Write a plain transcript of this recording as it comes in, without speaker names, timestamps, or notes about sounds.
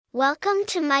Welcome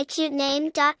to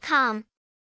mycutename.com.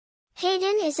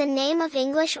 Haiden is a name of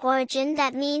English origin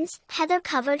that means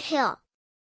heather-covered hill.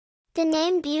 The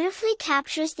name beautifully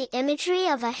captures the imagery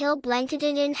of a hill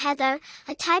blanketed in heather,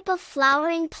 a type of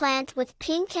flowering plant with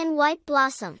pink and white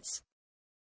blossoms.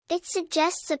 It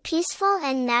suggests a peaceful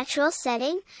and natural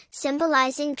setting,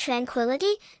 symbolizing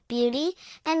tranquility, beauty,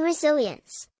 and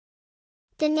resilience.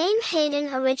 The name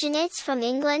Haiden originates from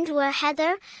England, where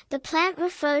heather, the plant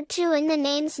referred to in the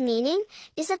name's meaning,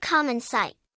 is a common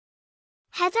sight.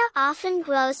 Heather often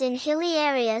grows in hilly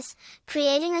areas,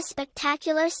 creating a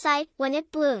spectacular sight when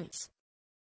it blooms.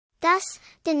 Thus,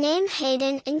 the name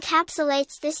Haiden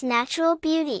encapsulates this natural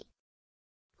beauty.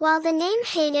 While the name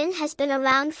Haiden has been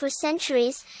around for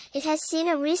centuries, it has seen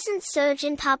a recent surge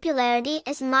in popularity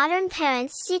as modern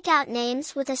parents seek out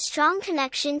names with a strong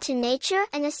connection to nature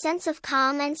and a sense of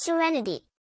calm and serenity.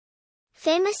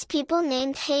 Famous people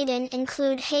named Haiden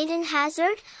include Haiden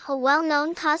Hazard, a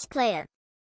well-known cosplayer.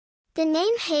 The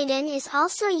name Haiden is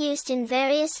also used in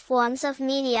various forms of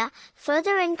media,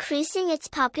 further increasing its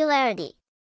popularity.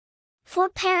 For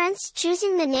parents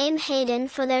choosing the name Haiden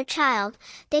for their child,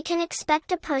 they can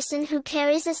expect a person who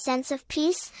carries a sense of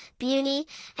peace, beauty,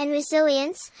 and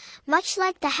resilience, much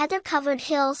like the heather-covered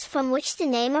hills from which the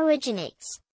name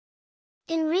originates.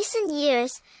 In recent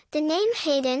years, the name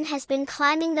Haiden has been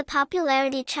climbing the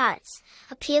popularity charts,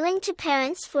 appealing to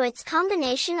parents for its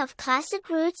combination of classic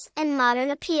roots and modern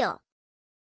appeal.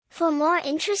 For more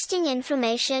interesting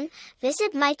information,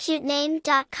 visit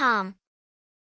mycutename.com.